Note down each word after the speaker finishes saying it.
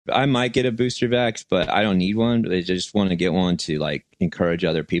I might get a booster vax, but I don't need one. I just want to get one to like encourage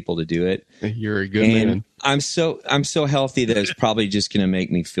other people to do it. You're a good man. I'm so healthy that it's probably just going to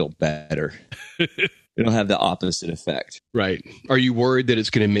make me feel better. It'll have the opposite effect. Right. Are you worried that it's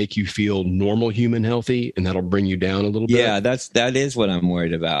going to make you feel normal human healthy and that'll bring you down a little bit? Yeah, that is what I'm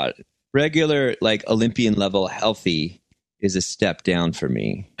worried about. Regular, like Olympian level healthy is a step down for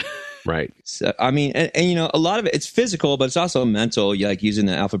me. Right. So, I mean, and you know, a lot of it's physical, but it's also mental. You like using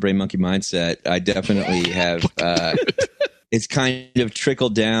the alpha brain monkey mindset. I definitely have, it's kind of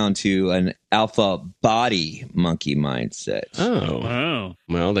trickled down to an alpha body monkey mindset. Oh, wow.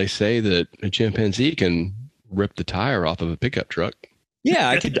 Well, they say that a chimpanzee can rip the tire off of a pickup truck. Yeah,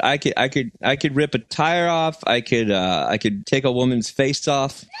 I could rip a tire off. I could take a woman's face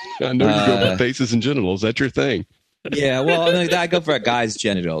off. I know you go about faces and genitals. That's your thing. Yeah, well, I go for a guy's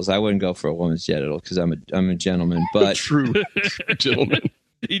genitals. I wouldn't go for a woman's genitals because I'm a gentleman. But true gentleman.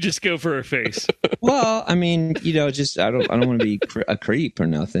 You just go for her face. Well, I mean, you know, just I don't want to be a creep or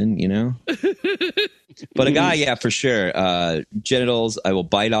nothing, you know. But a guy, yeah, for sure. Genitals. I will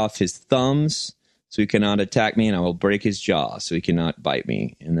bite off his thumbs so he cannot attack me, and I will break his jaw so he cannot bite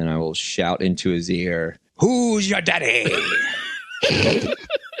me, and then I will shout into his ear, "Who's your daddy?"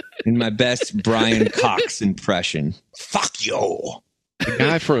 In my best Brian Cox impression. Fuck you. The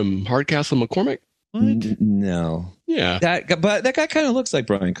guy from Hardcastle McCormick? No. Yeah. But that guy kind of looks like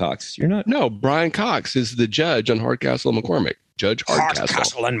Brian Cox. You're not? No, Brian Cox is the judge on Hardcastle McCormick. Judge Hardcastle.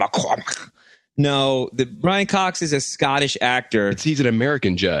 Hardcastle and McCormick. No, Brian Cox is a Scottish actor. He's an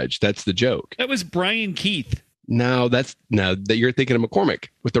American judge. That's the joke. That was Brian Keith. No, that you're thinking of McCormick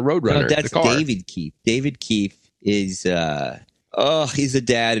with the Roadrunner. No, that's the car. David Keith. David Keith is... he's a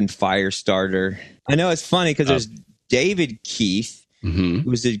dad in Firestarter. I know it's funny because there's David Keith, who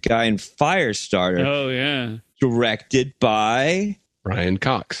was the guy in Firestarter. Oh, yeah. Directed by Brian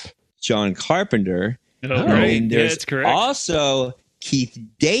Cox. John Carpenter. Oh, right. And there's that's correct. also Keith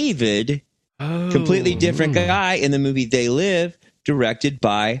David, completely different guy in the movie They Live, directed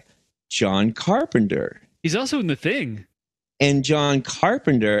by John Carpenter. He's also in The Thing. And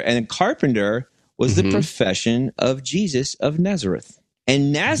Carpenter was the profession of Jesus of Nazareth.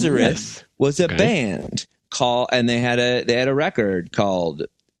 And Nazareth was a band called, and they had a record called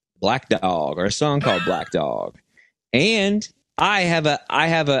Black Dog, or a song called Black Dog. And I have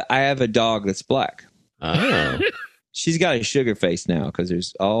a dog that's black. Oh. She's got a sugar face now because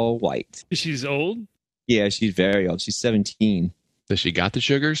there's all white. She's old? Yeah, she's very old. She's 17. Does she got the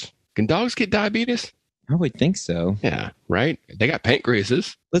sugars? Can dogs get diabetes? I would think so. Yeah, right? They got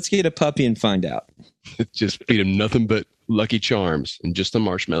pancreases. Let's get a puppy and find out. Just feed them nothing but Lucky Charms and just the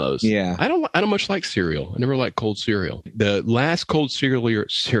marshmallows. Yeah. I don't much like cereal. I never liked cold cereal. The last cold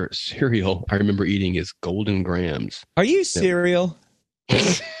cereal I remember eating is Golden Grams. Are you cereal?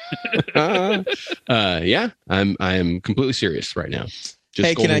 Yeah, I am completely serious right now. Just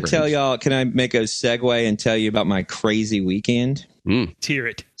hey, Golden Grams. Can I make a segue and tell you about my crazy weekend? Hear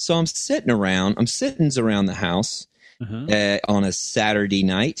it. So I'm sitting around the house on a Saturday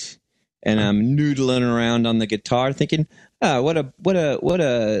night, and I'm noodling around on the guitar thinking, what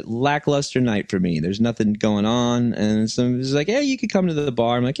a lackluster night for me. There's nothing going on. And somebody's like, hey, you could come to the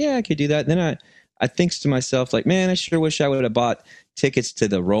bar. I'm like, yeah, I could do that. And then I think to myself, like, man, I sure wish I would have bought tickets to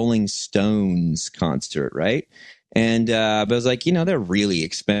the Rolling Stones concert, right? And but I was like, they're really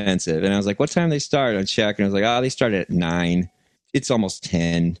expensive. And I was like, what time do they start? I checked, and I was like, they start at 9. It's almost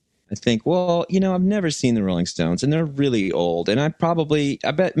 10. I think, well, I've never seen the Rolling Stones, and they're really old. And I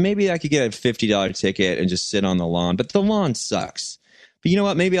bet maybe I could get a $50 ticket and just sit on the lawn. But the lawn sucks. But you know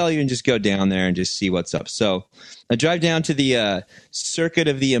what? Maybe I'll even just go down there and just see what's up. So I drive down to the Circuit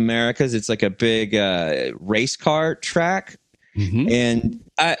of the Americas. It's like a big race car track. And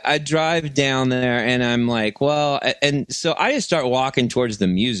I drive down there, and I'm like, well, and so I just start walking towards the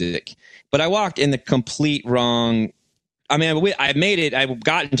music. But I walked in the complete wrong. I mean, I made it. I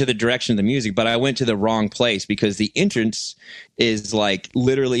got into the direction of the music, but I went to the wrong place because the entrance is like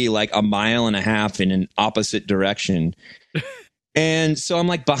literally like a mile and a half in an opposite direction. And so I'm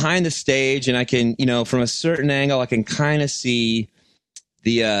like behind the stage, and I can, from a certain angle, I can kind of see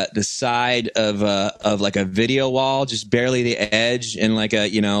the side of like a video wall, just barely the edge, and like so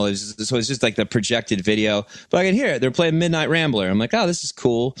it's just like the projected video. But I can hear it. They're playing Midnight Rambler. I'm like, oh, this is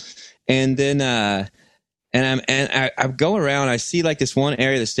cool. And then I go around. I see like this one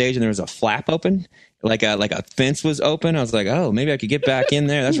area of the stage, and there was a flap open, like a fence was open. I was like, oh, maybe I could get back in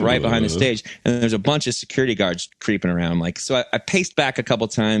there. That's right behind the stage. And there's a bunch of security guards creeping around. Like, so I paced back a couple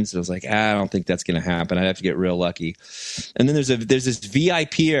times. I was like, I don't think that's going to happen. I'd have to get real lucky. And then there's this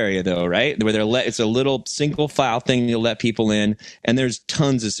VIP area though, right? Where it's a little single file thing. You'll let people in, and there's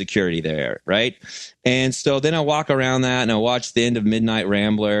tons of security there, right? And so then I walk around that and I watch the end of Midnight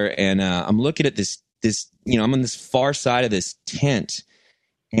Rambler, and I'm looking at this, I'm on this far side of this tent,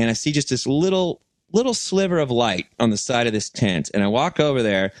 and I see just this little sliver of light on the side of this tent. And I walk over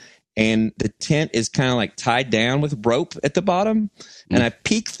there, and the tent is kind of like tied down with rope at the bottom. And I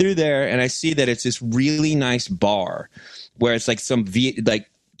peek through there, and I see that it's this really nice bar where it's like some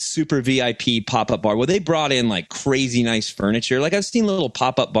super VIP pop-up bar. Well, they brought in like crazy nice furniture. Like I've seen little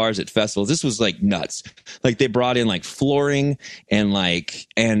pop-up bars at festivals. This was like nuts. Like they brought in like flooring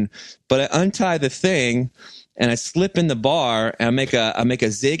but I untie the thing, and I slip in the bar, and I make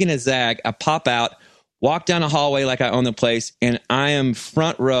a zig and a zag. I pop out, walk down a hallway like I own the place, and I am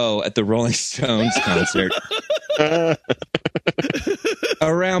front row at the Rolling Stones concert.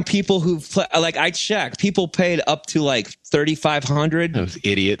 Around people I checked. People paid up to like $3,500. Those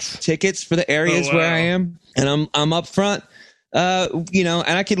idiots. Tickets for the areas where I am, and I'm up front. And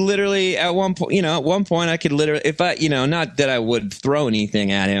I could literally at one point I could literally, if I, not that I would throw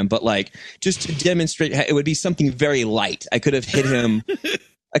anything at him, but like just to demonstrate, it would be something very light. I could have hit him.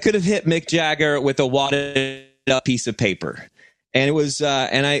 I could have hit Mick Jagger with a wadded up piece of paper. And it was,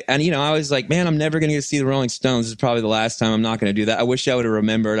 I was like, man, I'm never going to get to see the Rolling Stones. This is probably the last time. I'm not going to do that. I wish I would have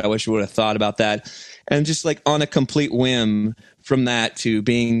remembered. I wish I would have thought about that. And just like on a complete whim from that to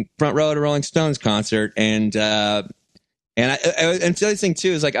being front row at a Rolling Stones concert. And the other thing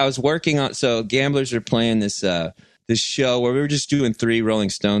too is like I was working on, so Gamblers are playing this show where we were just doing 3 Rolling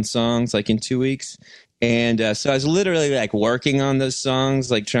Stones songs like in 2 weeks. And so I was literally like working on those songs,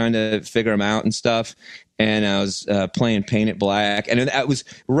 like trying to figure them out and stuff. And I was playing Paint It Black. And it was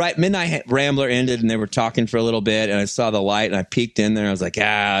right, Midnight Rambler ended, and they were talking for a little bit. And I saw the light, and I peeked in there. I was like,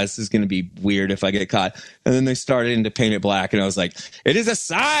 this is going to be weird if I get caught. And then they started into Paint It Black, and I was like, it is a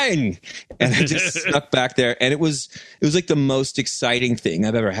sign. And I just snuck back there. And it was like the most exciting thing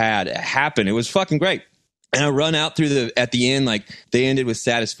I've ever had happen. It was fucking great. And I run out at the end, like they ended with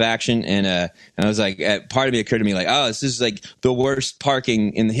Satisfaction. And I was like, part of me occurred to me like, oh, this is like the worst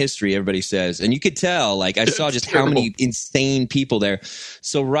parking in the history, everybody says. And you could tell, like I saw just how many insane people there.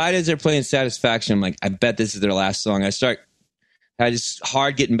 So right as they're playing Satisfaction, I'm like, I bet this is their last song. I just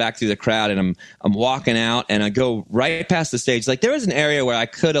hard getting back through the crowd, and I'm walking out, and I go right past the stage. Like there was an area where I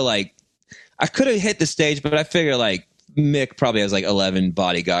could have hit the stage, but I figure like Mick probably has like 11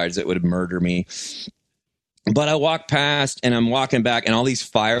 bodyguards that would murder me. But I walk past, and I'm walking back, and all these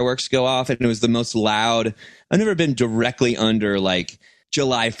fireworks go off, and it was the most loud. I've never been directly under like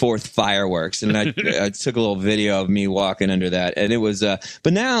July 4th fireworks, and I took a little video of me walking under that, and it was.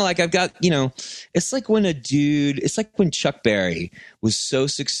 But now, like I've got, it's like when Chuck Berry was so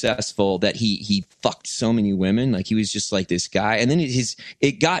successful that he fucked so many women, like he was just like this guy, and then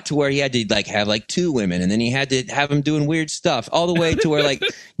it got to where he had to like have like 2 women, and then he had to have them doing weird stuff, all the way to where like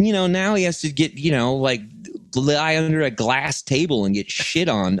now he has to get like lie under a glass table and get shit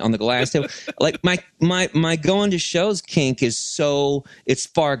on the glass table. Like my going to shows kink is so it's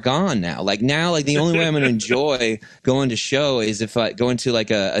far gone now. Like now, like the only way I'm going to enjoy going to show is if I go into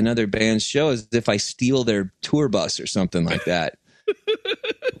like another band's show is if I steal their tour bus or something like that.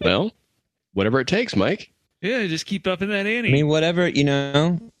 Well, whatever it takes, Mike. Yeah, just keep up in that ante. I mean, whatever,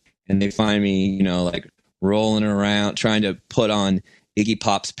 and they find me, like rolling around trying to put on Iggy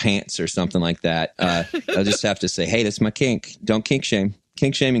Pop's pants or something like that. I'll just have to say, hey, that's my kink. Don't kink shame.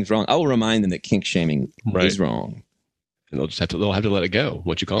 Kink shaming's wrong. I will remind them that kink shaming is wrong. And they'll have to let it go.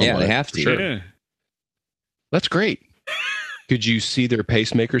 What you call them? Yeah, they have to. Sure. Yeah. That's great. Could you see their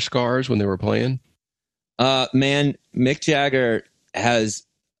pacemaker scars when they were playing? Man, Mick Jagger has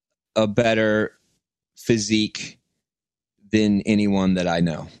a better physique than anyone that I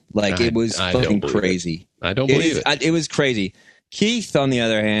know. Like it was fucking crazy. I don't believe it. It was crazy. Keith, on the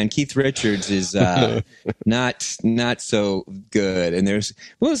other hand, Keith Richards is not so good. And there's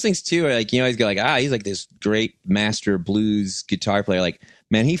one of those things too, where like he's got like he's like this great master blues guitar player. Like,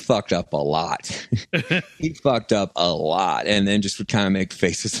 man, he fucked up a lot. He fucked up a lot, and then just would kind of make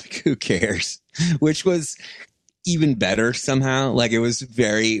faces like, who cares? Which was even better somehow. Like it was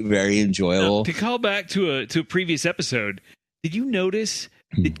very, very enjoyable. To call back to a previous episode, did you notice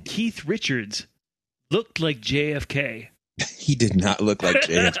that Keith Richards looked like JFK? He did not look like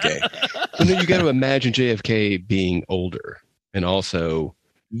JFK. Well, then you got to imagine JFK being older and also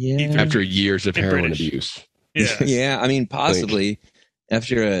after years of heroin abuse. Yeah. Yeah, I mean, possibly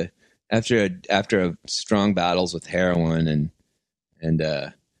after after a strong battles with heroin and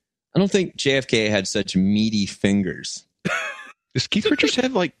I don't think JFK had such meaty fingers. Does Keith Richards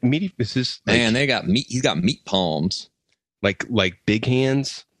have like meaty? Is this like, Man, they got meat. He's got meat palms, like big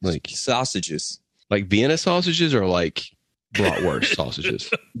hands, like sausages, like Vienna sausages, or like bratwurst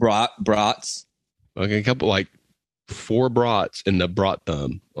sausages. Brats. Okay, a couple, like 4 brats and the brat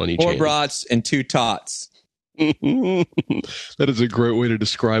thumb on each 4 hand. brats and 2 tots. That is a great way to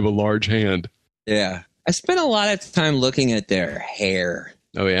describe a large hand. Yeah. I spent a lot of time looking at their hair.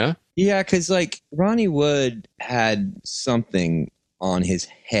 Oh, yeah? Yeah, because like Ronnie Wood had something on his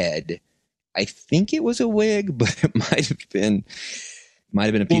head. I think it was a wig, but it might have been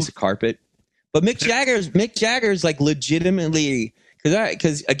a piece of carpet. But Mick Jagger's like legitimately,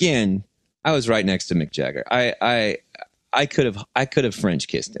 because again, I was right next to Mick Jagger. I could have French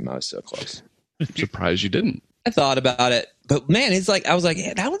kissed him. I was so close. I'm surprised you didn't. I thought about it, but man, it's like I was like,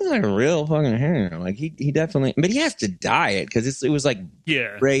 yeah, that was like a real fucking hair. Like he definitely, but he has to dye it because it was like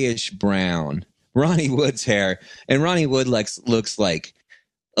grayish brown. Ronnie Wood's hair, and Ronnie Wood looks like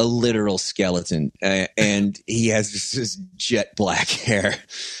a literal skeleton, and he has this jet black hair.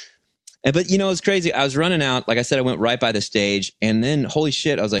 But you know, it's crazy. I was running out, like I said, I went right by the stage, and then holy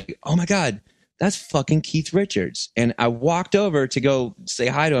shit, I was like, oh my god, that's fucking Keith Richards. And I walked over to go say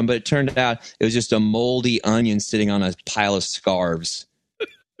hi to him, but it turned out it was just a moldy onion sitting on a pile of scarves.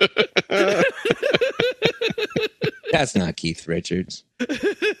 That's not Keith Richards.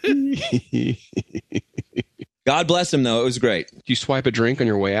 God bless him, though. It was great. Did you swipe a drink on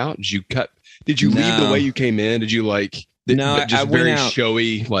your way out? Did you leave the way you came in? Did you like... No, just I went very out.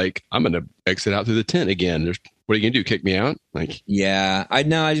 Showy, like, I'm going to exit out through the tent again. What are you going to do? Kick me out? Like, yeah, I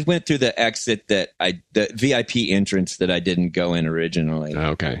just went through the exit the VIP entrance that I didn't go in originally.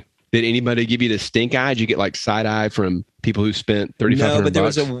 Okay. Did anybody give you the stink eye? Did you get like side eye from people who spent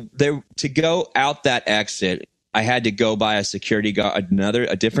 $3,500? No, but to go out that exit, I had to go by a security guard,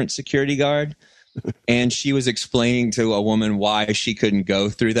 a different security guard. And she was explaining to a woman why she couldn't go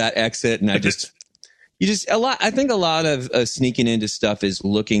through that exit. And I think a lot of sneaking into stuff is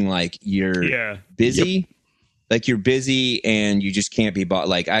looking like you're busy. Yep. Like you're busy and you just can't be bought.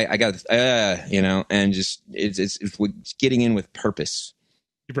 Like I got, and just it's getting in with purpose.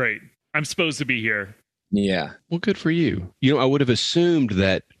 Right. I'm supposed to be here. Yeah. Well, good for you. You know, I would have assumed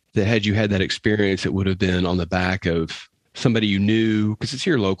that had you had that experience, it would have been on the back of somebody you knew, because it's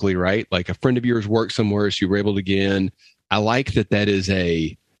here locally, right? Like a friend of yours worked somewhere, so you were able to get in. I like that is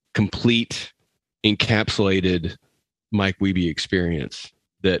a complete encapsulated Mike Wiebe experience,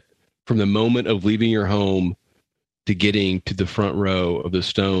 that from the moment of leaving your home to getting to the front row of the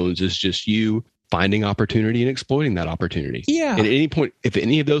Stones is just you finding opportunity and exploiting that opportunity. Yeah. And at any point, if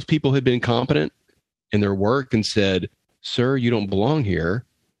any of those people had been competent in their work and said, sir, you don't belong here,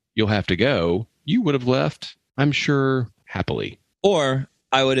 you'll have to go, you would have left, I'm sure, happily. Or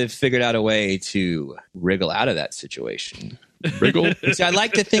I would have figured out a way to wriggle out of that situation. Wriggle? See, I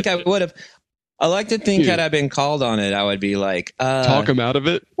like to think I would have. I like to think had I been called on it, I would be like, talk them out of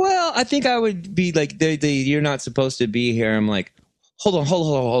it? Well, I think I would be like, you're not supposed to be here. I'm like, hold on.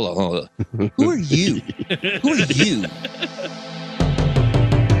 Who are you? Who are you?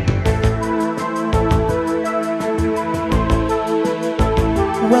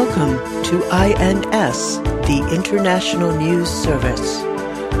 Welcome to INS, the International News Service,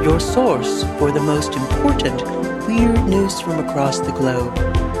 your source for the most important queer news from across the globe.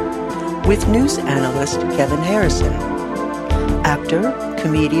 With news analyst Kevin Harrison, actor,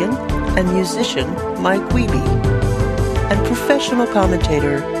 comedian, and musician Mike Wiebe, and professional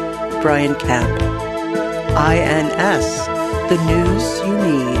commentator Brian Camp. INS, the news you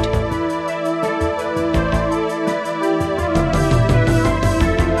need.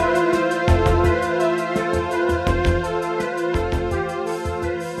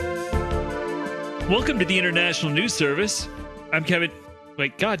 Welcome to the International News Service. I'm Kevin.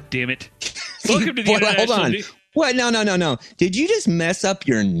 Wait, God damn it. Welcome to the International Hold on. News. What? No. Did you just mess up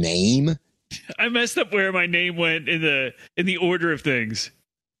your name? I messed up where my name went in the order of things.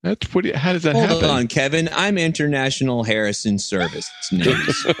 That's pretty. How does that happen? Hold on, Kevin. I'm International Harrison Service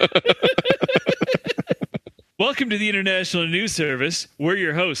News. Welcome to the International News Service. We're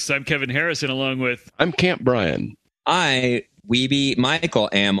your hosts. I'm Kevin Harrison, along with... I'm Camp Brian. Wiebe Michael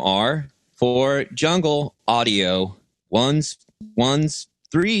MR for Jungle Audio. Ones,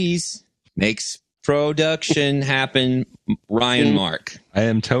 threes makes production happen. Ryan Mark. I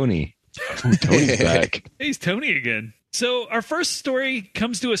am Tony. Ooh, Tony's back. Hey, it's Tony again. So our first story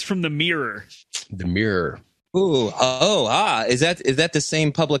comes to us from The Mirror. The Mirror. Is that the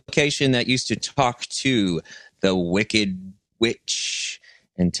same publication that used to talk to the Wicked Witch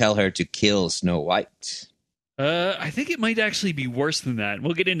and tell her to kill Snow White. I think it might actually be worse than that.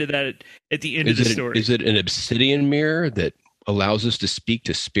 We'll get into that at the end of the story. Is it an obsidian mirror that allows us to speak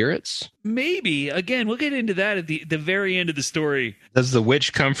to spirits? Maybe. Again, we'll get into that at the very end of the story. Does the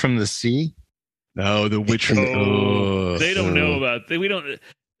witch come from the sea? No, the witch from they don't know about that. We don't.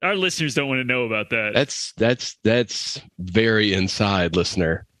 Our listeners don't want to know about that. That's very inside,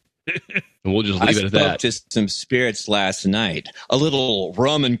 listener. And we'll just leave it at that. I spoke to some spirits last night. A little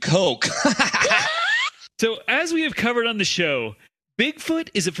rum and coke. So, as we have covered on the show, Bigfoot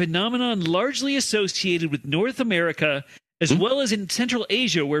is a phenomenon largely associated with North America, as well as in Central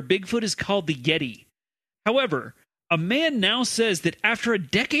Asia, where Bigfoot is called the Yeti. However, a man now says that after a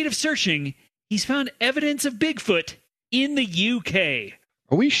decade of searching, he's found evidence of Bigfoot in the UK.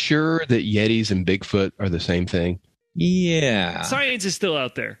 Are we sure that Yetis and Bigfoot are the same thing? Yeah. Science is still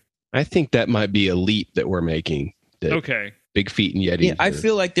out there. I think that might be a leap that we're making. Okay. Big feet and Yetis. Yeah, I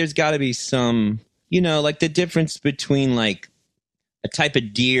feel like there's got to be some, like the difference between like a type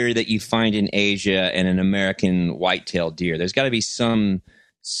of deer that you find in Asia and an American white-tailed deer. There's got to be some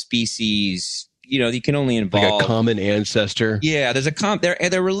species, you can only involve like a common ancestor. Yeah, there's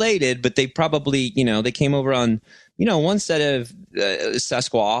they're related, but they probably, they came over on, one set of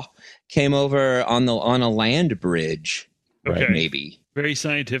Sasquatch came over on a land bridge, okay. Maybe. Very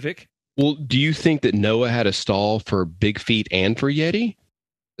scientific. Well, do you think that Noah had a stall for Big Feet and for Yeti?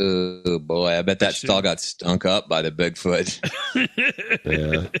 Oh boy, I bet that stall got stunk up by the Bigfoot.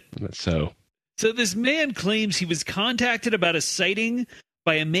 Yeah, so. So this man claims he was contacted about a sighting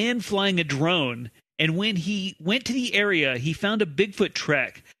by a man flying a drone, and when he went to the area, he found a Bigfoot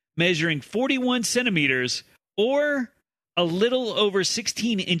track measuring 41 centimeters, or a little over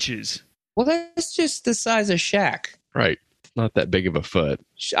 16 inches. Well, that's just the size of Shaq. Right. Not that big of a foot.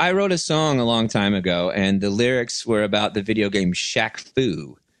 I wrote a song a long time ago, and the lyrics were about the video game Shaq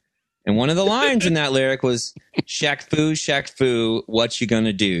Fu. And one of the lines in that lyric was, Shaq Fu, what you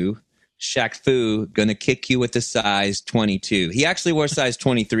gonna do? Shaq Fu, gonna kick you with the size 22. He actually wore size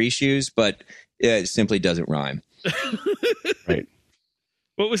 23 shoes, but it simply doesn't rhyme. Right.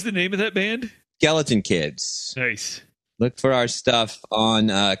 What was the name of that band? Skeleton Kids. Nice. Look for our stuff on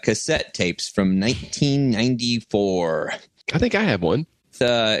cassette tapes from 1994. I think I have one.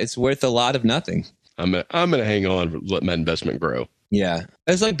 It's worth a lot of nothing. I'm gonna hang on and let my investment grow. Yeah,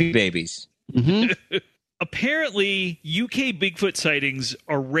 it's like babies. Mm-hmm. Apparently, UK Bigfoot sightings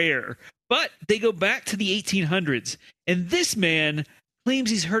are rare, but they go back to the 1800s. And this man claims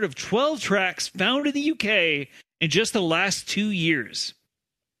he's heard of 12 tracks found in the UK in just the last 2 years.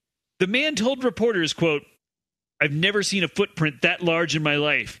 The man told reporters, quote, "I've never seen a footprint that large in my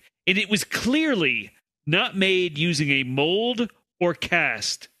life, and it was clearly not made using a mold or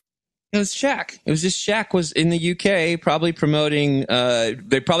cast." It was Shaq. It was just Shaq was in the UK probably promoting,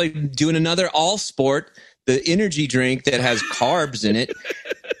 they're probably doing another All Sport, the energy drink that has carbs in it.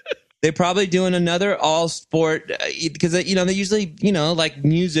 They're probably doing another All Sport because, they usually, like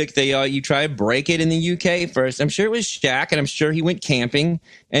music, you try to break it in the UK first. I'm sure it was Shaq, and I'm sure he went camping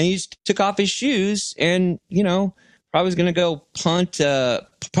and he just took off his shoes and, probably was going to go punt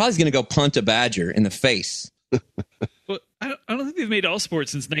a badger in the face. Well, I don't think they've made All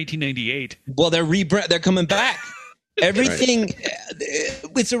Sports since 1998. Well, they're coming back. Everything,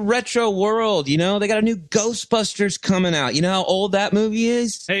 it's a retro world, They got a new Ghostbusters coming out. You know how old that movie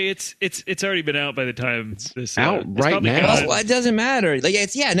is? Hey, it's already been out by the time this out right now. Well, it doesn't matter.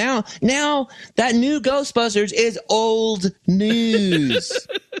 Now that new Ghostbusters is old news.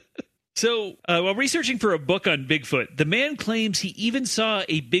 So, while researching for a book on Bigfoot, the man claims he even saw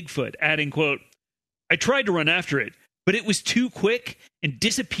a Bigfoot, adding, quote, "I tried to run after it, but it was too quick and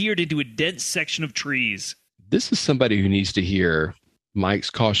disappeared into a dense section of trees." This is somebody who needs to hear Mike's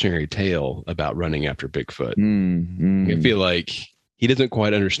cautionary tale about running after Bigfoot. I feel like he doesn't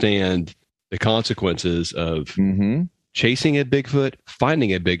quite understand the consequences of chasing a Bigfoot,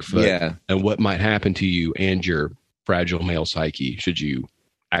 finding a Bigfoot, and what might happen to you and your fragile male psyche should you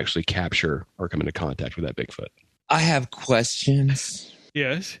actually capture or come into contact with that Bigfoot. I have questions.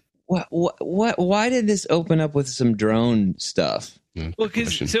 Yes. What? Why did this open up with some drone stuff? Well,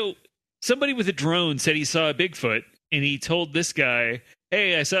 because somebody with a drone said he saw a Bigfoot, and he told this guy,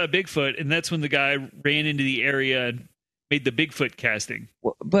 "Hey, I saw a Bigfoot," and that's when the guy ran into the area and made the Bigfoot casting.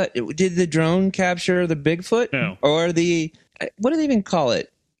 But did the drone capture the Bigfoot? No. Or what do they even call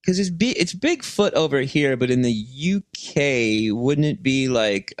it? Because it's Bigfoot over here, but in the UK, wouldn't it be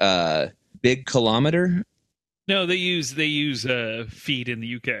like big kilometer? No, they use feet in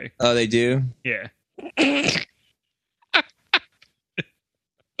the UK. Oh, they do? Yeah.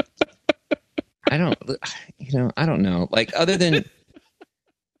 I don't know. Like, other than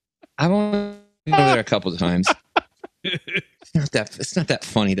I've only been over there a couple of times. It's not that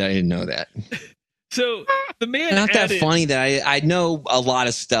funny that I didn't know that. So the man Not that added, funny that I know a lot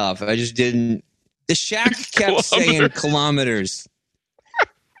of stuff. I just didn't. The shack kept saying kilometers.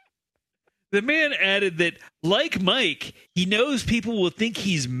 The man added that, like Mike, he knows people will think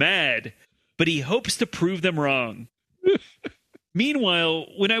he's mad, but he hopes to prove them wrong. Meanwhile,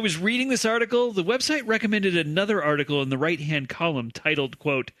 when I was reading this article, the website recommended another article in the right-hand column titled,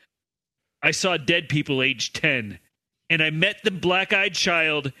 quote, "I saw dead people aged 10, and I met the black-eyed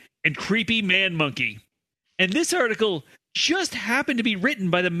child and creepy man monkey." And this article just happened to be written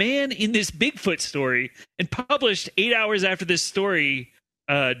by the man in this Bigfoot story and published 8 hours after this story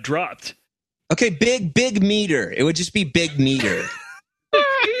dropped. Okay, big meter. It would just be big meter.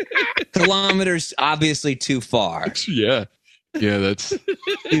 Kilometers, obviously too far. Yeah, that's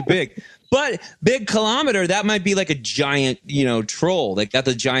Too big. But big kilometer, that might be like a giant, troll. They got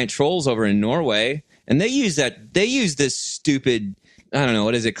the giant trolls over in Norway, and they use this stupid, I don't know,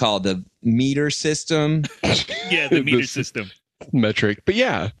 what is it called? The meter system? Yeah, the meter system. metric. But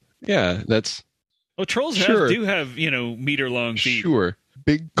yeah, that's Well, trolls Sure. do have, meter long feet. sure.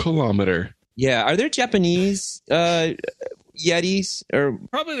 Big kilometer. Yeah. Are there Japanese Yetis? Or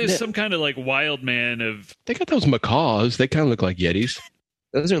Probably there's some kind of like wild man of. They got those macaws. They kind of look like Yetis.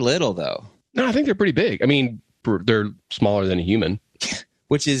 those are little, though, No, I think they're pretty big. I mean, they're smaller than a human.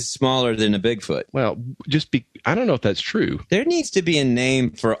 which is smaller than a Bigfoot. Well, I don't know if that's true. There needs to be a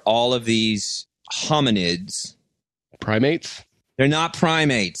name for all of these hominids. Primates? They're not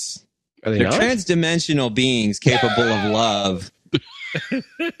primates. Are they They're not? transdimensional beings capable of love.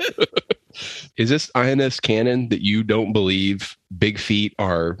 Is this INS canon that you don't believe big feet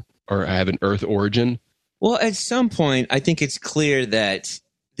are or have an Earth origin? Well, at some point, I think it's clear that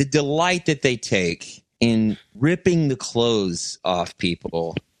the delight that they take in ripping the clothes off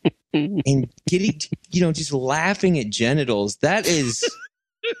people and getting, just laughing at genitals, that is,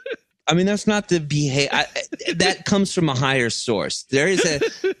 I mean, that's not the behavior. That comes from a higher source.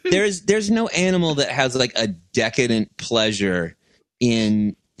 There's no animal that has like a decadent pleasure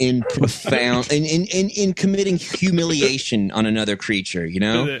in profound in committing humiliation on another creature,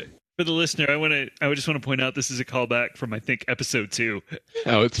 For the listener, I just want to point out this is a callback from, I think, episode 2.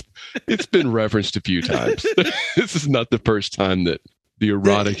 Oh, it's been referenced a few times. This is not the first time that the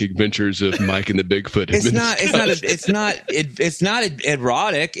erotic adventures of Mike and the Bigfoot have been discussed. It's not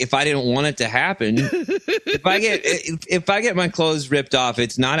erotic if I didn't want it to happen. If I get my clothes ripped off,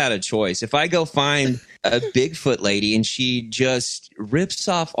 it's not out of choice. If I go find a Bigfoot lady and she just rips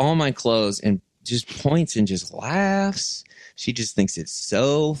off all my clothes and just points and just laughs, she just thinks it's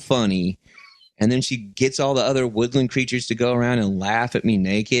so funny. And then she gets all the other woodland creatures to go around and laugh at me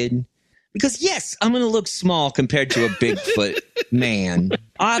naked. Because, yes, I'm going to look small compared to a Bigfoot man.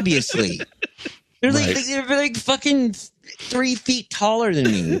 Obviously. They're like fucking 3 feet taller than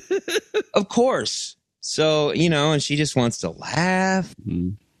me. Of course. So, and she just wants to laugh. Mm-hmm.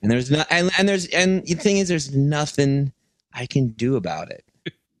 And the thing is, there's nothing I can do about it.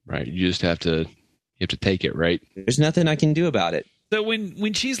 Right. You just have to take it, right? There's nothing I can do about it. So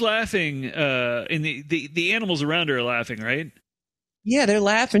when she's laughing, and the animals around her are laughing, right? Yeah, they're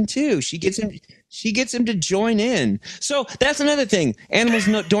laughing too. She gets him to join in. So that's another thing. Animals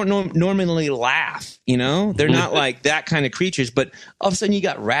don't normally laugh. They're not like that kind of creatures. But all of a sudden, you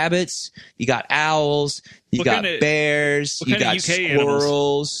got rabbits, you got owls, you got bears, you got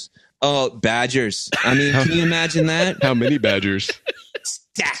squirrels. Oh, badgers. I mean, can you imagine that? How many badgers?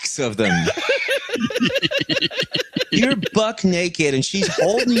 Stacks of them. You're buck naked, and she's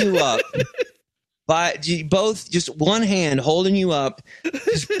holding you up. By both, just one hand holding you up,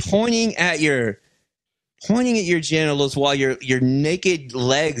 just pointing at your genitals while your naked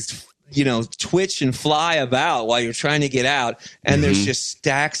legs, twitch and fly about while you're trying to get out. And there's just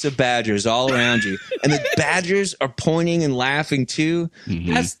stacks of badgers all around you, and the badgers are pointing and laughing too.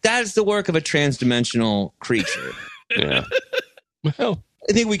 That's the work of a transdimensional creature. Yeah. Well,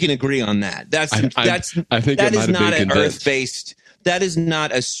 I think we can agree on that. I think that is not an convinced. Earth-based. That is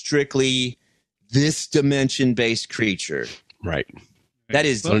not a strictly this dimension-based creature. Right. That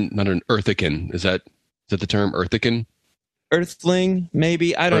is not an Earthican. Is that the term, Earthican? Earthling,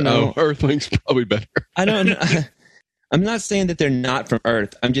 maybe. I don't know. Earthling's probably better. I don't know. I'm not saying that they're not from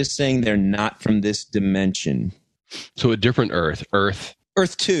Earth. I'm just saying they're not from this dimension. So a different Earth. Earth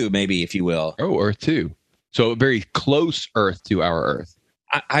 2, maybe, if you will. Oh, Earth 2. So a very close Earth to our Earth.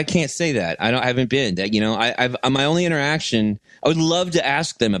 I can't say that. I haven't been. That I've my only interaction. I would love to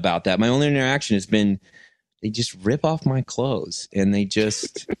ask them about that. My only interaction has been they just rip off my clothes and they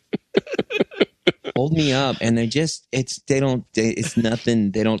just hold me up, and it's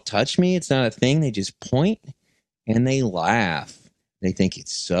nothing. They don't touch me. It's not a thing. They just point and they laugh. They think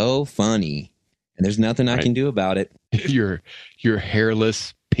it's so funny, and there's nothing I can do about it. Your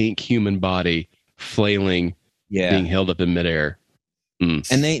hairless pink human body flailing, being held up in midair. And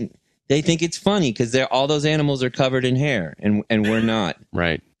they think it's funny because all those animals are covered in hair, and we're not.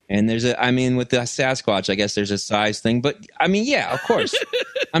 Right. And with the Sasquatch, I guess there's a size thing, but I mean, yeah, of course.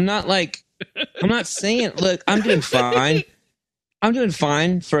 I'm not saying, look, I'm doing fine. I'm doing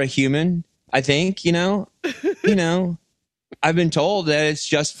fine for a human. I think, I've been told that it's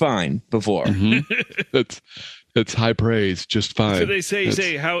just fine before. Mm-hmm. That's high praise. Just fine. So they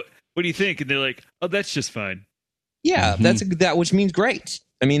say, what do you think? And they're like, oh, that's just fine. Yeah, that which means great.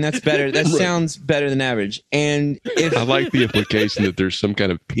 I mean, that's better. That sounds better than average. And I like the implication that there's some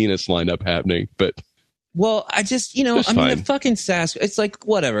kind of penis lineup happening, but well, I just, the fucking Sasquatch. It's like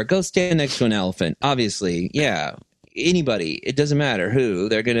whatever. Go stand next to an elephant. Obviously, yeah. Anybody, it doesn't matter who.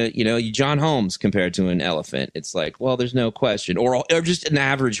 They're gonna, John Holmes compared to an elephant. It's like, well, there's no question, or just an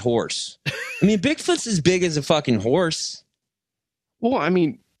average horse. I mean, Bigfoot's as big as a fucking horse. Well, I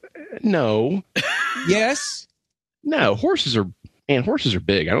mean, no. Yes. No, horses are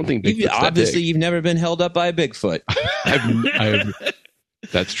big. I don't think Bigfoot's obviously that big. You've never been held up by a Bigfoot. I have.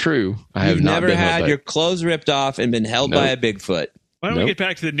 That's true. You've never had your clothes ripped off and been held by a Bigfoot. Why don't we get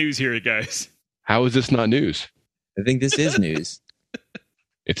back to the news here, guys? How is this not news? I think this is news.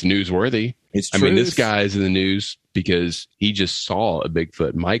 It's newsworthy. It's true. I mean, this guy's in the news because he just saw a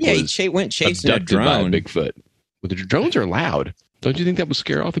Bigfoot. Mike went chasing a drone. By a Bigfoot. Well, the drones are loud. Don't you think that would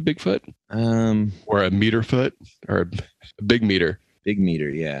scare off a Bigfoot? Or a meter foot? Or a big meter? Big meter,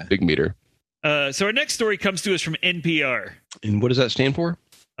 yeah. Big meter. So our next story comes to us from NPR. And what does that stand for?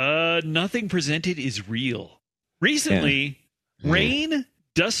 Nothing presented is real. Recently, rain,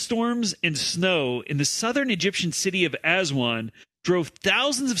 dust storms, and snow in the southern Egyptian city of Aswan drove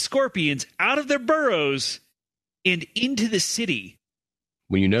thousands of scorpions out of their burrows and into the city.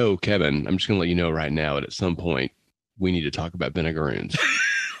 Well, Kevin, I'm just going to let you know right now that at some point we need to talk about vinegaroons.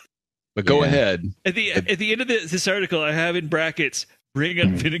 But go ahead. At the end of this article, I have in brackets, bring up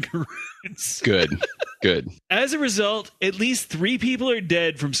vinegaroons. Good. As a result, at least 3 people are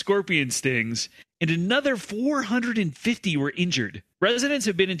dead from scorpion stings, and another 450 were injured. Residents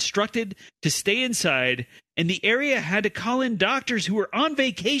have been instructed to stay inside, and the area had to call in doctors who were on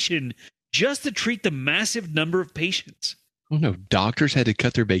vacation just to treat the massive number of patients. Oh, no. Doctors had to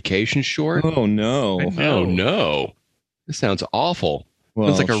cut their vacation short? Oh, no. Oh, no. This sounds awful. Well,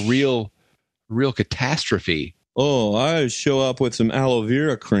 it's like a real catastrophe. Oh, I show up with some aloe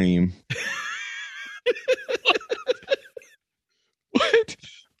vera cream. What?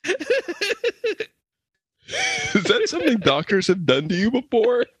 Is that something doctors have done to you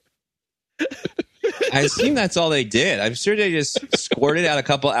before? I assume that's all they did. I'm sure they just squirted out a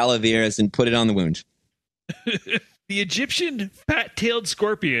couple aloe veras and put it on the wound. The Egyptian fat-tailed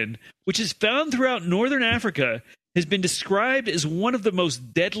scorpion, which is found throughout northern Africa, has been described as one of the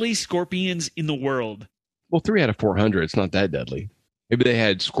most deadly scorpions in the world. Well, 3 out of 400, it's not that deadly. Maybe they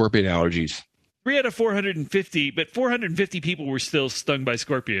had scorpion allergies. 3 out of 450, but 450 people were still stung by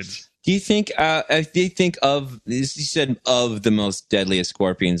scorpions. Do you think, if you think of, you said of the most deadliest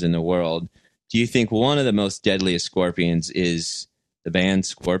scorpions in the world, do you think one of the most deadliest scorpions is the band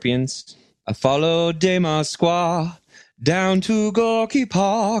Scorpions? I followed Demasqua down to Gorky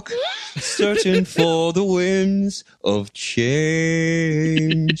Park, searching for the winds of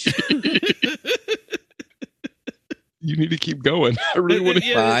change. You need to keep going. I really want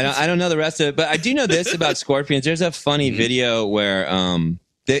to. I don't know the rest of it, but I do know this about scorpions. There's a funny video where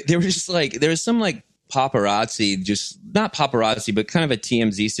they were just like, there was some like paparazzi, just not paparazzi, but kind of a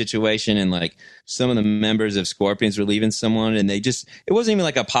TMZ situation, and like some of the members of Scorpions were leaving someone, and it wasn't even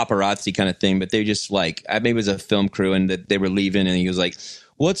like a paparazzi kind of thing, but they just like, maybe it was a film crew, and that they were leaving, and he was like,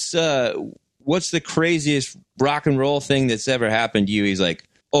 what's the craziest rock and roll thing that's ever happened to you? He's like,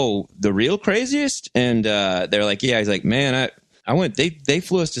 oh, the real craziest? And they're like, yeah. He's like, man, I went, they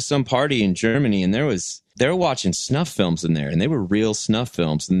flew us to some party in Germany, and they were watching snuff films in there, and they were real snuff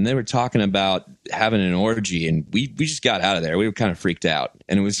films, and they were talking about having an orgy, and we just got out of there. We were kind of freaked out,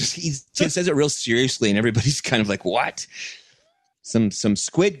 and it was just, he just says it real seriously, and everybody's kind of like, what? Some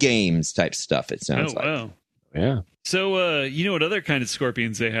Squid Games type stuff, it sounds like. Wow. Yeah. So, you know what other kind of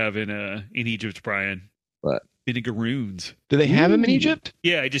scorpions they have in Egypt, Brian? What? Vinegaroons. Do they have them in Egypt?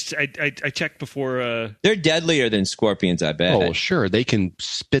 Yeah, I checked before. They're deadlier than scorpions, I bet. Oh, sure. They can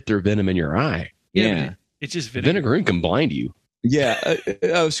spit their venom in your eye. Yeah. It's just vinegar. Vinegaroon can blind you. Yeah.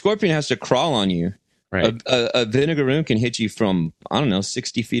 A scorpion has to crawl on you. Right. A vinegaroon can hit you from, I don't know,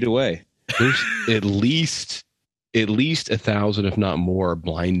 60 feet away. There's at least 1,000, if not more,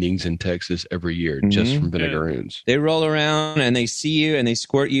 blindings in Texas every year just from vinegaroons. They roll around and they see you and they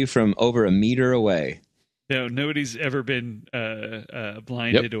squirt you from over a meter away. No, nobody's ever been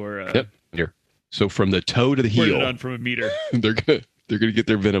blinded or Here. So from the toe to the heel, on from a meter. they're gonna get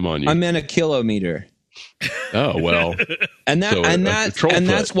their venom on you. I meant a kilometer. Oh well, and so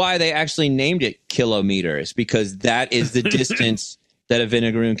that's why they actually named it kilometers, because that is the distance that a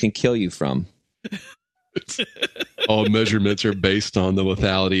vinegaroon can kill you from. All measurements are based on the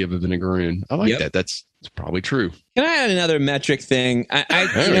lethality of a vinegaroon. I like that. That's probably true. Can I add another metric thing?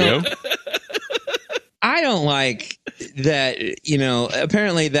 I don't like that.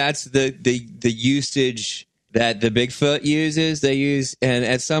 Apparently that's the usage that the Bigfoot uses. They use, and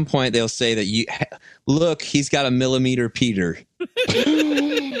at some point they'll say that look, he's got a millimeter Peter. I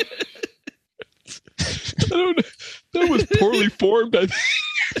don't know. That was poorly formed.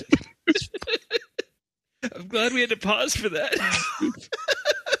 I'm glad we had to pause for that.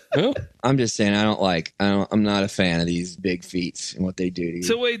 Well, I'm just saying I'm not a fan of these big feats and what they do to you.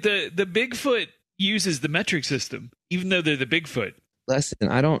 So wait, the Bigfoot uses the metric system, even though they're the Bigfoot. Listen,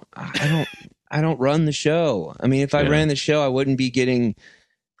 I don't run the show. I mean, if I ran the show, I wouldn't be getting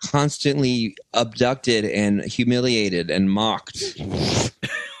constantly abducted and humiliated and mocked.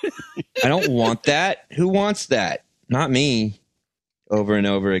 I don't want that. Who wants that? Not me. Over and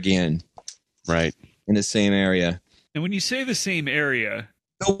over again. Right. In the same area. And when you say the same area,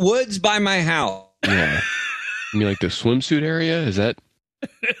 the woods by my house. Yeah. You mean like the swimsuit area? Is that?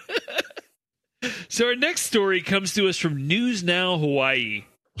 So our next story comes to us from News Now, Hawaii.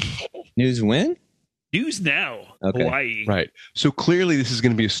 News when? News Now, okay. Hawaii. Right. So clearly this is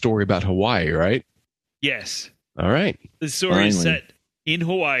going to be a story about Hawaii, right? Yes. All right. The story is set in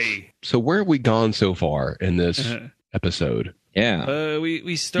Hawaii. So where have we gone so far in this episode? Yeah.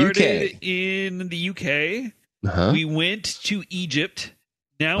 We started in the UK. Uh-huh. We went to Egypt.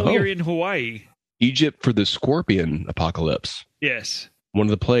 Now we are in Hawaii. Egypt for the scorpion apocalypse. Yes. One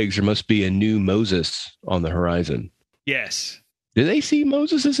of the plagues, there must be a new Moses on the horizon. Yes. Did they see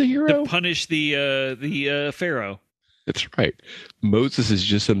Moses as a hero? To punish the Pharaoh. That's right. Moses is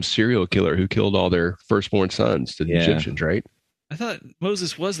just some serial killer who killed all their firstborn sons to the Egyptians, right? I thought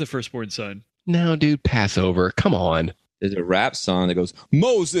Moses was the firstborn son. No, dude, Passover. Come on. There's a rap song that goes,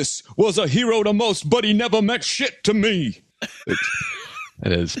 Moses was a hero to most, but he never meant shit to me.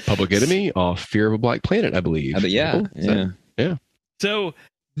 That is Public Enemy off Fear of a Black Planet, I believe. But yeah. So,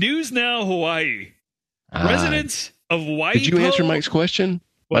 News Now, Hawaii. Residents of Waipo. Did you answer Mike's question?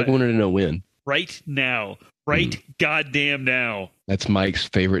 What? I wanted to know when. Right now. Right goddamn now. That's Mike's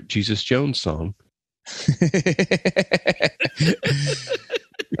favorite Jesus Jones song.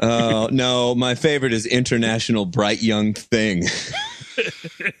 Oh, no, my favorite is International Bright Young Thing.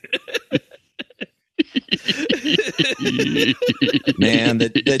 Man,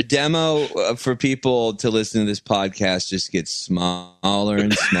 the demo for people to listen to this podcast just gets smaller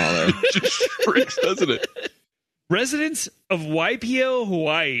and smaller. Just shrinks, doesn't it? Residents of Waipo,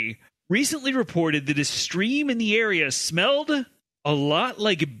 Hawaii recently reported that a stream in the area smelled a lot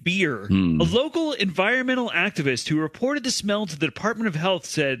like beer. A local environmental activist who reported the smell to the Department of Health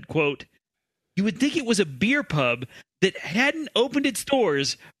said, quote, "You would think it was a beer pub that hadn't opened its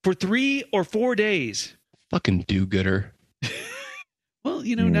doors for 3 or 4 days." Fucking do-gooder. Well,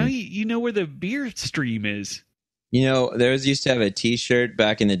 now you know where the beer stream is. There used to have a T-shirt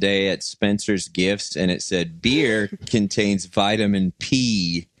back in the day at Spencer's Gifts, and it said, "Beer contains vitamin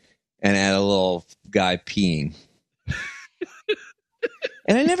P," and had a little guy peeing.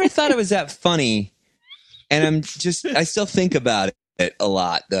 And I never thought it was that funny, and I still think about it a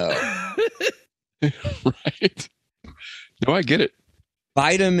lot, though. Right. No, I get it.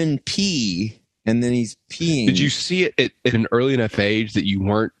 Vitamin P, and then he's peeing. Did you see it at an early enough age that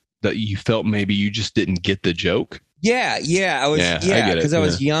you felt maybe you just didn't get the joke? Yeah. I was, because I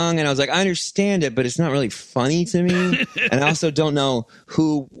was young and I was like, I understand it, but it's not really funny to me. And I also don't know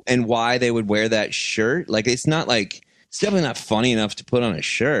who and why they would wear that shirt. Like, it's definitely not funny enough to put on a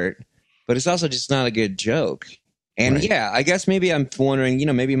shirt, but it's also just not a good joke. And I guess maybe I'm wondering,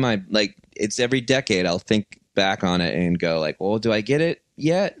 maybe it's every decade I'll think back on it and go like, well, do I get it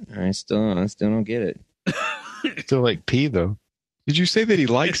yet? I still don't get it. Still like pee though. Did you say that he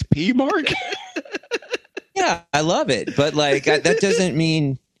likes pee, Mark? Yeah, I love it, but that doesn't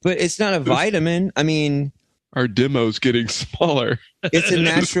mean. But it's not a vitamin. I mean, our demo's getting smaller. It's a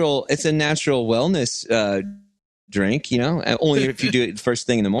natural wellness drink. Only if you do it first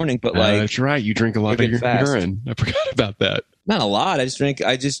thing in the morning. But that's right. You drink a lot of your fast. urine. I forgot about that. Not a lot. I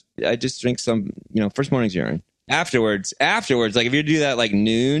just drink some. First morning's urine. Afterwards, like if you do that like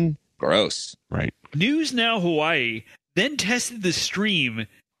noon gross. Right. News Now Hawaii then tested the stream,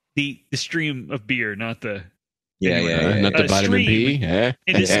 the stream of beer, not the Not the vitamin stream, P. and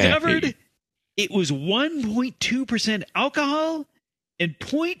discovered it was 1.2% alcohol and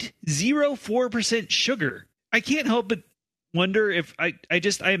 0.04% sugar. I can't help but wonder if I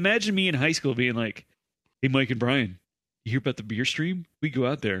imagine me in high school being like, "Hey, Mike and Brian, you hear about the beer stream? We go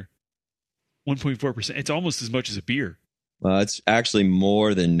out there, 1.4%. It's almost as much as a beer. Well, it's actually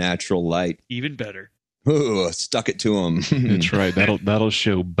more than Natural Light. Even better." Ooh, stuck it to them. That's right. That'll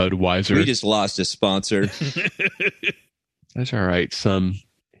show Budweiser. We just lost a sponsor. That's all right. Some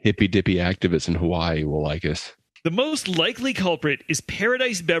hippy dippy activists in Hawaii will like us. The most likely culprit is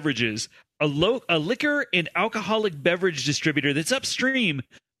Paradise Beverages, a liquor and alcoholic beverage distributor that's upstream,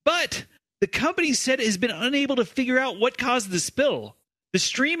 but the company said it has been unable to figure out what caused the spill. The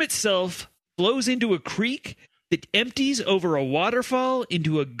stream itself flows into a creek that empties over a waterfall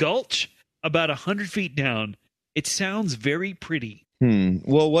into a gulch about 100 feet down. It sounds very pretty.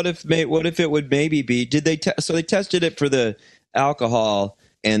 Well, what if it would maybe be? Did they? So they tested it for the alcohol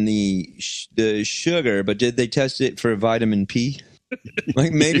and the sugar, but did they test it for vitamin P?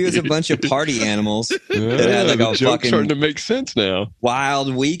 Like maybe it was a bunch of party animals that had like a joke's fucking starting to make sense now.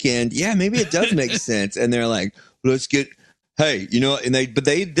 Wild weekend. Yeah, maybe it does make sense. And they're like, let's get. Hey, you know, and they're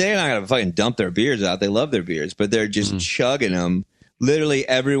not gonna fucking dump their beers out. They love their beers, but they're just chugging them. Literally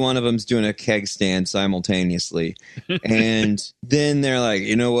every one of them's doing a keg stand simultaneously. And then they're like,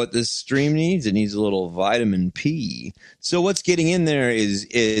 you know what this stream needs? It needs a little vitamin P. So what's getting in there is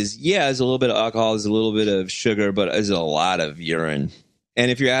there's a little bit of alcohol, there's a little bit of sugar, but there's a lot of urine.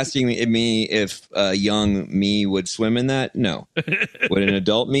 And if you're asking me if young me would swim in that, no. Would an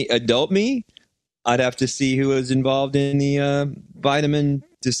adult me? I'd have to see who was involved in the vitamin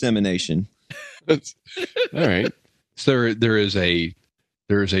dissemination. All right. So there is a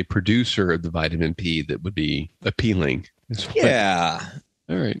producer of the vitamin P that would be appealing. Yeah.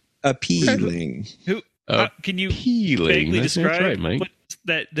 All right. Appealing. Who can you Appealing. vaguely That's describe right, Mike. what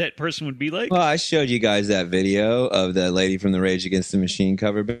that person would be like? Well, I showed you guys that video of the lady from the Rage Against the Machine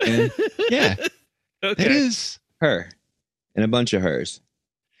cover band. Yeah. Okay. It is Her. And a bunch of hers.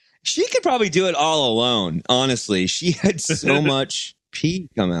 She could probably do it all alone, honestly. She had so much pee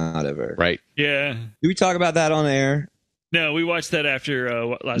come out of her. right. Yeah. Did we talk about that on air? No, we watched that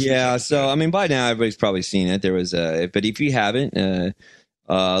after last Yeah, week. so I mean, by now everybody's probably seen it. There was but if you haven't,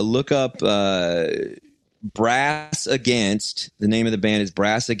 look up Brass Against. The name of the band is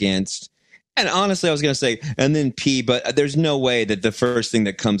Brass Against. And honestly, I was going to say, and then P, but there's no way that the first thing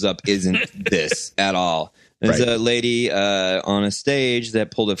that comes up isn't this at all. There's a lady on a stage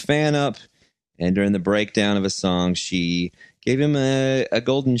that pulled a fan up, and during the breakdown of a song, she gave him a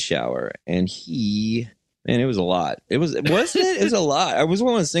golden shower, and man, it was a lot. Wasn't it? It was a lot. It was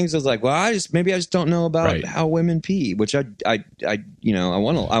one of those things. I was like, well, I just don't know about how women pee, which I'm trying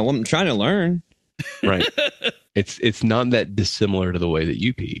to learn. Right. It's not that dissimilar to the way that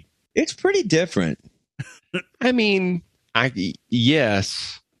you pee. It's pretty different. I mean,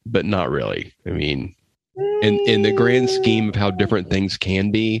 yes, but not really. I mean, in the grand scheme of how different things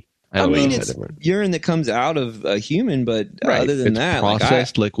can be, I mean, it's urine that comes out of a human, but other than that,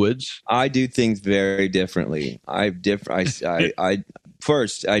 processed liquids. I do things very differently.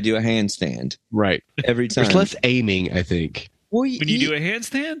 First, I do a handstand. Right. Every time. There's less aiming, I think. Well, When you do a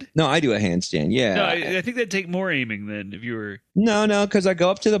handstand? No, I do a handstand. Yeah. No, I think that'd take more aiming than if you were. No, because I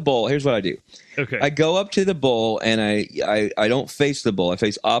go up to the bowl. Here's what I do. Okay. I go up to the bowl and I don't face the bowl. I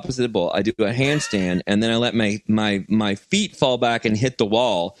face opposite the bowl. I do a handstand and then I let my feet fall back and hit the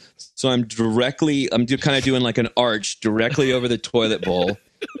wall. So I'm kind of doing like an arch directly over the toilet bowl.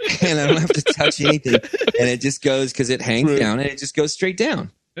 And I don't have to touch anything. And it just goes, because it hangs down and it just goes straight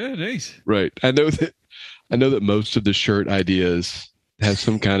down. Oh, nice. Right. I know that most of the shirt ideas have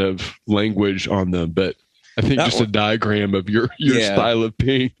some kind of language on them, but I think a diagram of your style of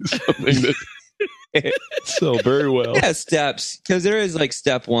peeing is something that so very well. Yeah, steps, because there is like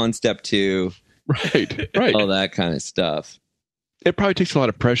step 1, step 2, right, all that kind of stuff. It probably takes a lot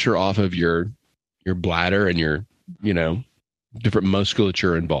of pressure off of your bladder and your different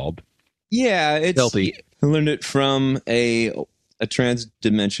musculature involved. Yeah, it's healthy. I learned it from a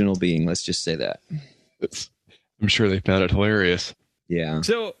trans-dimensional being. Let's just say that. I'm sure they found it hilarious. Yeah.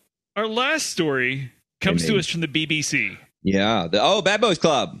 So our last story comes to us from the BBC. Yeah. Bad Boys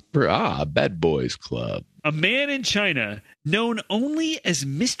Club. Bad Boys Club. A man in China known only as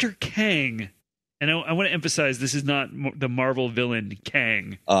Mr. Kang. And I want to emphasize this is not the Marvel villain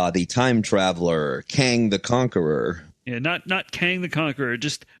Kang. The time traveler, Kang the Conqueror. Yeah, not Kang the Conqueror,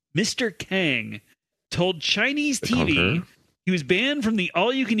 just Mr. Kang told Chinese TV Conqueror. he was banned from the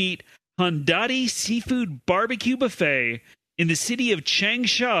all-you-can-eat Handati Seafood Barbecue Buffet in the city of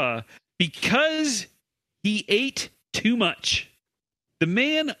Changsha because he ate too much. The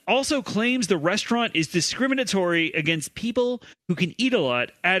man also claims the restaurant is discriminatory against people who can eat a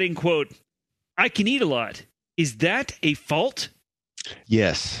lot, adding, quote, "I can eat a lot. Is that a fault?"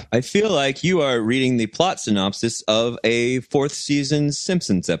 Yes. I feel like you are reading the plot synopsis of a 4th season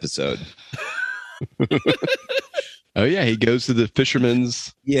Simpsons episode. Oh, yeah. He goes to the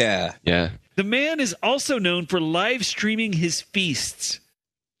fisherman's. Yeah. Yeah. The man is also known for live streaming his feasts.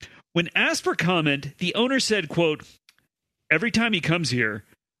 When asked for comment, the owner said, quote, "Every time he comes here,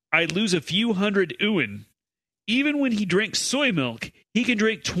 I lose a few hundred yuan. Even when he drinks soy milk, he can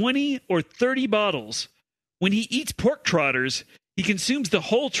drink 20 or 30 bottles. When he eats pork trotters, he consumes the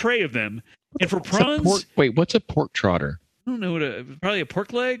whole tray of them. And for prawns..." What's a pork trotter? I don't know probably a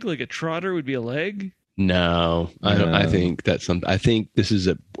pork leg, like a trotter would be a leg. No, I don't. I think that's something. I think this is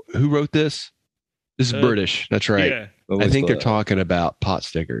who wrote this? This is British. That's right. Yeah, I think they're talking about pot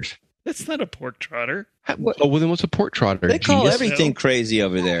stickers. that's not a pork trotter. Oh, well, then what's a pork trotter? They call Genius? everything crazy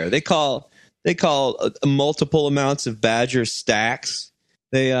over there. They call multiple amounts of badger stacks.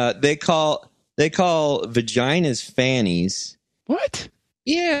 They call vaginas fannies. What?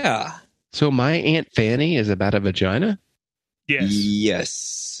 Yeah. So my Aunt Fanny is about a vagina? Yes.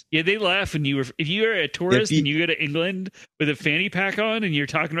 Yes. Yeah, they laugh when if you're a tourist and you go to England with a fanny pack on and you're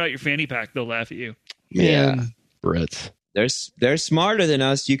talking about your fanny pack, they'll laugh at you. Yeah. Man, Brits. They're smarter than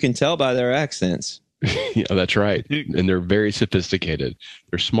us. You can tell by their accents. Yeah, that's right. And they're very sophisticated.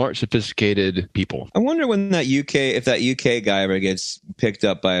 They're smart, sophisticated people. I wonder if that UK guy ever gets picked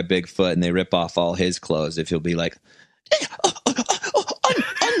up by a Bigfoot and they rip off all his clothes, if he'll be like,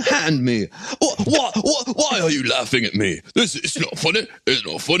 unhand me. Why are you laughing at me? It's not funny. It's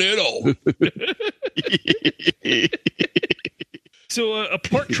not funny at all. So a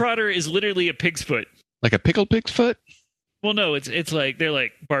pork trotter is literally a pig's foot. Like a pickled pig's foot? Well, no, it's like they're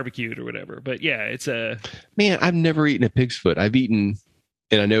like barbecued or whatever. But yeah, it's a... Man, I've never eaten a pig's foot. I've eaten,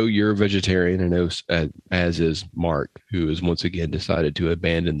 and I know you're a vegetarian. I know, as is Mark, who has once again decided to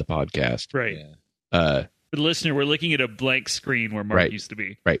abandon the podcast. Right. Yeah. For the listener, we're looking at a blank screen where Mark used to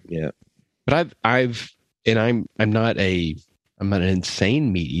be. Right. Yeah. But I'm not an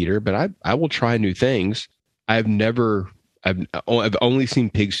insane meat eater, but I will try new things. I've only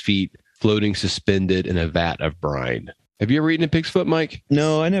seen pig's feet floating suspended in a vat of brine. Have you ever eaten a pig's foot, Mike?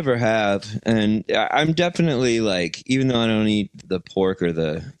 No, I never have. And I'm definitely like, even though I don't eat the pork or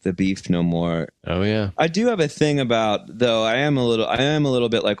the beef no more. Oh yeah. I do have a thing about, though, I am a little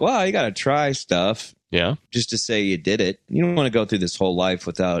bit like, wow, you got to try stuff. Yeah. Just to say you did it. You don't want to go through this whole life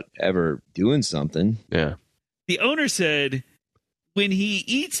without ever doing something. Yeah. The owner said when he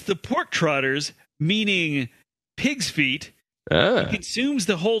eats the pork trotters, meaning pig's feet, he consumes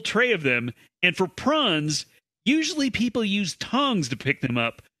the whole tray of them. And for prawns, usually people use tongs to pick them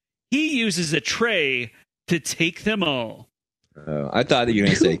up. He uses a tray to take them all. I thought that you were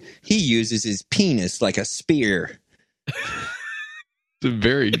going to say he uses his penis like a spear. It's a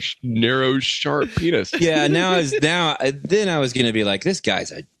very narrow, sharp penis. Yeah, then I was going to be like, this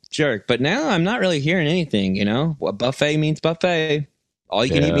guy's a jerk. But now I'm not really hearing anything, you know? A buffet means buffet. All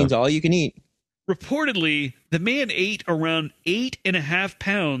you can eat means all you can eat. Reportedly, the man ate around 8.5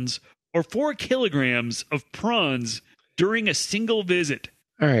 pounds or 4 kilograms of prawns during a single visit.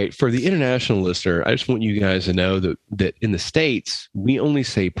 All right. For the international listener, I just want you guys to know that in the States, we only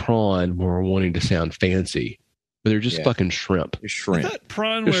say prawn when we're wanting to sound fancy. But they're just fucking shrimp. They're shrimp. I thought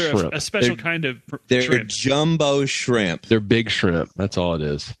prawn were a special kind of they're shrimp. Jumbo shrimp. They're big shrimp. That's all it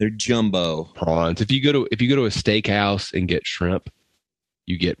is. They're jumbo prawns. If you go to a steakhouse and get shrimp,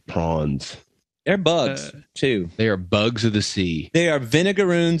 you get prawns. They're bugs too. They are bugs of the sea. They are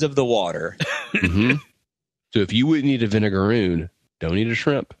vinegaroons of the water. Mm-hmm. So if you wouldn't eat a vinegaroon, don't eat a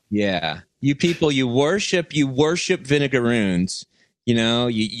shrimp. Yeah, you people, you worship vinegaroons. You know,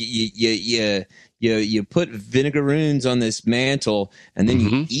 you put vinegaroons on this mantle, and then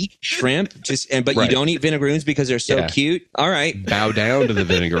you eat shrimp. But you don't eat vinegaroons because they're so cute. All right, bow down to the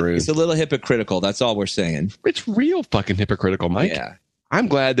vinegaroon. It's a little hypocritical. That's all we're saying. It's real fucking hypocritical, Mike. Yeah. I'm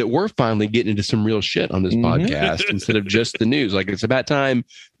glad that we're finally getting into some real shit on this podcast instead of just the news. Like, it's about time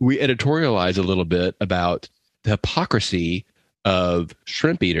we editorialize a little bit about the hypocrisy of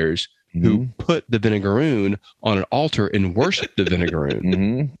shrimp eaters who put the vinegaroon on an altar and worship the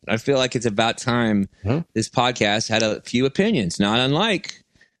vinegaroon. I feel like it's about time this podcast had a few opinions, not unlike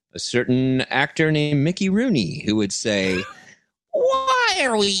a certain actor named Mickey Rooney, who would say, why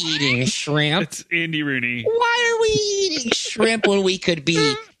are we eating shrimp? It's Andy Rooney. Why are we eating shrimp when we could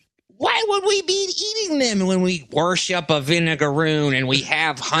be Why would we be eating them when we worship a vinegaroon and we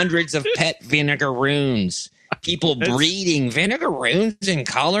have hundreds of pet vinegaroons? People breeding vinegaroons in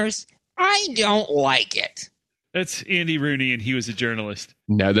colors? I don't like it. That's Andy Rooney, and he was a journalist.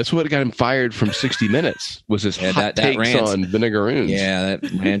 No, that's what got him fired from 60 Minutes, was his hot takes rant on vinegaroons. Yeah,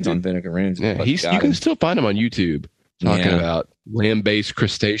 that rant on vinegaroons. Yeah, you can still find him on YouTube talking about land-based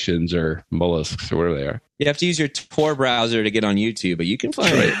crustaceans or mollusks or whatever they are. You have to use your Tor browser to get on YouTube, but you can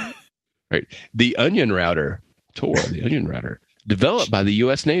find it. Right. The Onion Router, Tor, the Onion Router, developed by the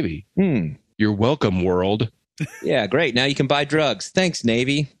U.S. Navy. You're welcome, world. Yeah, great. Now you can buy drugs. Thanks,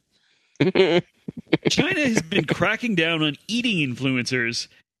 Navy. China has been cracking down on eating influencers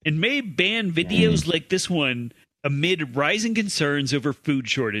and may ban videos like this one amid rising concerns over food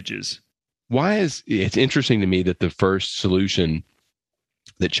shortages. It's interesting to me that the first solution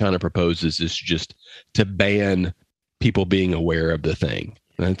that China proposes is just to ban people being aware of the thing.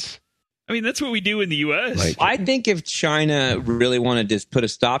 That's what we do in the U.S. I think if China really wanted to put a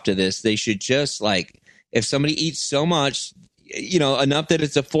stop to this, they should just if somebody eats so much, enough that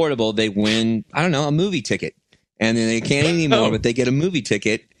it's affordable, they win, I don't know, a movie ticket. And then they can't eat anymore, but they get a movie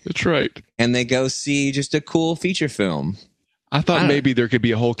ticket. That's right. And they go see just a cool feature film. I thought maybe there could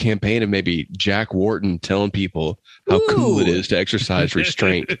be a whole campaign of maybe Jack Wharton telling people how cool it is to exercise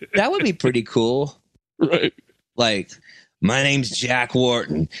restraint. That would be pretty cool. Right. My name's Jack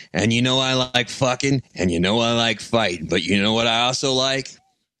Wharton, and I like fucking, and I like fighting, but you know what I also like?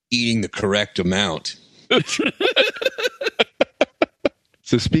 Eating the correct amount.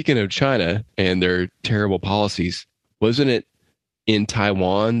 So speaking of China and their terrible policies, wasn't it in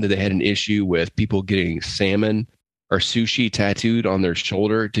Taiwan that they had an issue with people getting salmon or sushi tattooed on their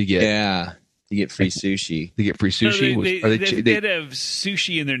shoulder to get free sushi? To get free sushi? They have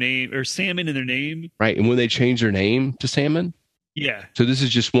sushi in their name or salmon in their name. Right. And when they changed their name to salmon? Yeah. So this is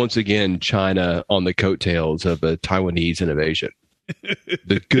just once again China on the coattails of a Taiwanese innovation.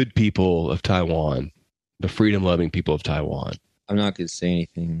 The good people of Taiwan, the freedom-loving people of Taiwan. I'm not going to say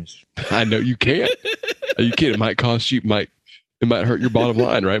anything. I know you can't. You can't. It might cost you. It might hurt your bottom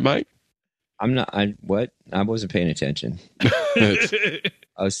line, right, Mike? I'm not. I wasn't paying attention. I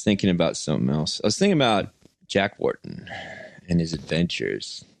was thinking about something else. I was thinking about Jack Wharton and his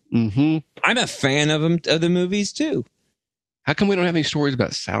adventures. Mm-hmm. I'm a fan of him, of the movies too. How come we don't have any stories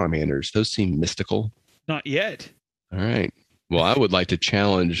about salamanders? Those seem mystical. Not yet. All right. Well, I would like to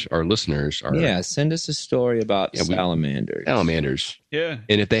challenge our listeners. Send us a story about salamanders. Salamanders. Yeah.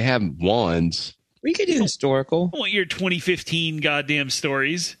 And if they have wands. We could do historical. I want your 2015 goddamn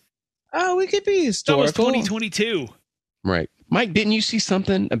stories. Oh, we could be historical. That was 2022. Right. Mike, didn't you see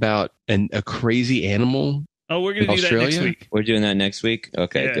something about a crazy animal? Oh, we're going to do that next week. We're doing that next week?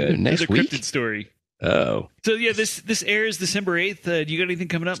 Okay, good. Next week? Cryptid story. Oh. So, yeah, this airs December 8th. Do you got anything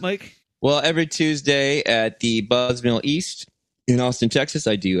coming up, Mike? Well, every Tuesday at the Buzzmill East in Austin, Texas,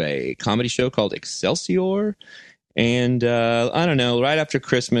 I do a comedy show called Excelsior. And I don't know, right after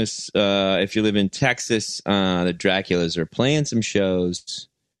Christmas, if you live in Texas, the Draculas are playing some shows.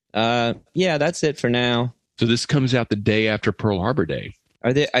 That's it for now. So this comes out the day after Pearl Harbor Day.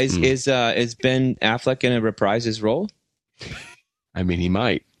 Is Ben Affleck going to reprise his role? I mean, he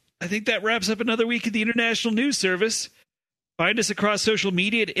might. I think that wraps up another week of the International News Service. Find us across social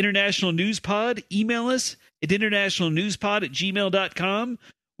media at International News Pod. Email us at internationalnewspod@gmail.com.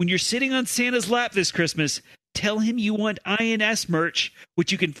 When you're sitting on Santa's lap this Christmas, tell him you want INS merch,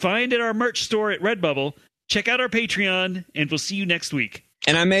 which you can find at our merch store at Redbubble. Check out our Patreon, and we'll see you next week.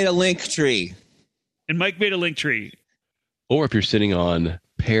 And I made a link tree. And Mike made a link tree. Or if you're sitting on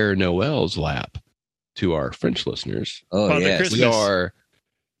Père Noël's lap, to our French listeners, yes. We are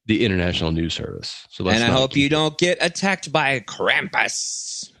the International News Service. So and I hope you don't get attacked by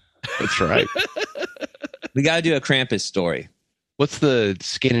Krampus. That's right. We got to do a Krampus story. What's the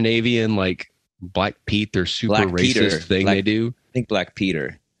Scandinavian, Black Pete, their super racist thing they do? I think Black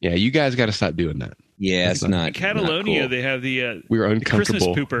Peter. Yeah, you guys got to stop doing that. Yeah, it's not. In Catalonia, not cool. They have the we're the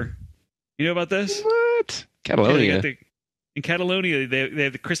uncomfortable Christmas pooper. You know about this? What? Catalonia. In Catalonia, they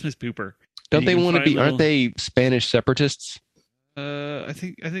have the Christmas pooper. Don't they want to be? Aren't they Spanish separatists? I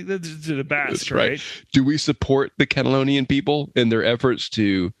think that's the Basque, that's right? Do we support the Catalonian people in their efforts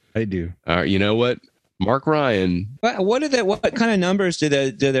to? I do. All right, you know what? Mark Ryan. What kind of numbers does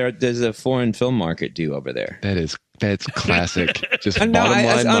the foreign film market do over there? That's classic. Just no,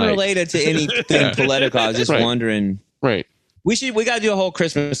 it's unrelated to anything political. I was just wondering. Right. We got to do a whole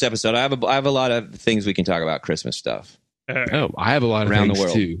Christmas episode. I have a lot of things we can talk about Christmas stuff. Oh, I have a lot of around things the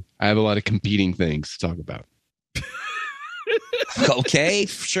world too. I have a lot of competing things to talk about. Okay,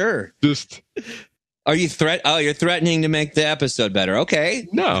 sure. Just Are you you're threatening to make the episode better. Okay.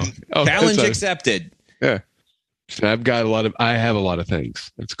 No. Oh, Challenge accepted. Yeah. So I have a lot of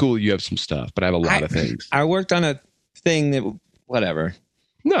things. It's cool you have some stuff, but I have a lot of things. I worked on a thing that, whatever.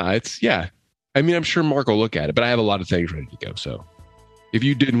 No, yeah. I mean, I'm sure Mark will look at it, but I have a lot of things ready to go. So if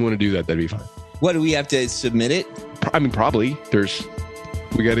you didn't want to do that, that'd be fine. What, do we have to submit it? I mean, probably.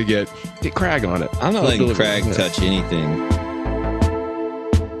 We got to get Craig on it. I'm not letting Craig touch anything.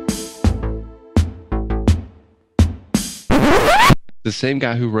 The same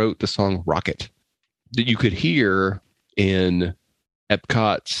guy who wrote the song Rocket that you could hear in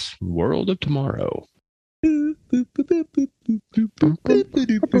Epcot's World of Tomorrow.